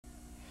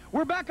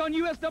We're back on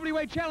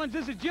USWA Challenge.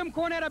 This is Jim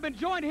Cornette. I've been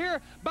joined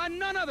here by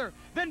none other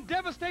than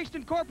Devastation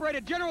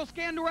Incorporated. General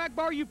Skandor,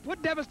 Akbar, you've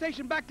put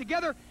Devastation back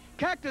together.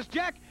 Cactus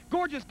Jack,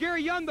 Gorgeous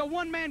Gary Young, the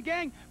one-man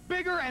gang,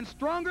 bigger and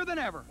stronger than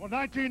ever. Well,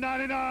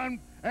 1999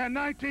 and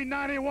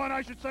 1991,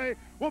 I should say,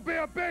 will be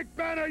a big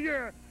banner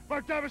year for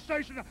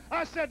Devastation.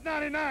 I said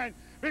 99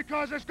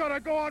 because it's going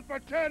to go on for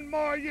 10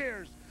 more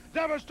years.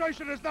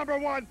 Devastation is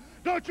 #1.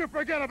 Don't you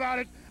forget about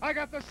it. I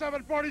got the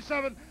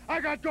 747, I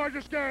got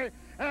Gorgeous Gary,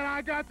 and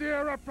I got the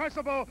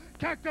irrepressible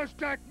Cactus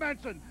Jack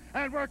Manson,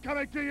 and we're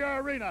coming to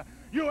your arena.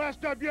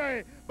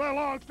 USWA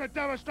belongs to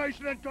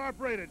Devastation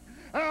Incorporated.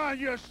 And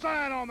you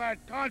sign on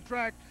that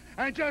contract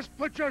and just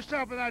put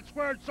yourself in that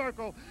squared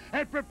circle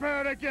and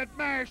prepare to get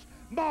mashed,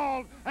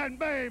 mauled, and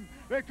maimed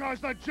because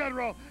the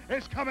General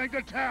is coming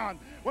to town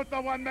with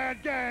the one-man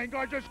gang,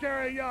 Gorgeous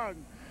Gary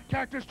Young,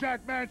 Cactus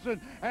Jack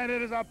Manson, and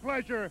it is a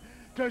pleasure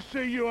to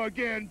see you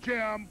again,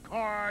 Jim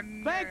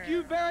Cornette. Thank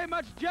you very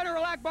much,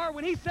 General Akbar.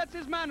 When he sets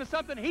his mind to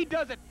something, he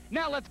does it.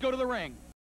 Now let's go to the ring.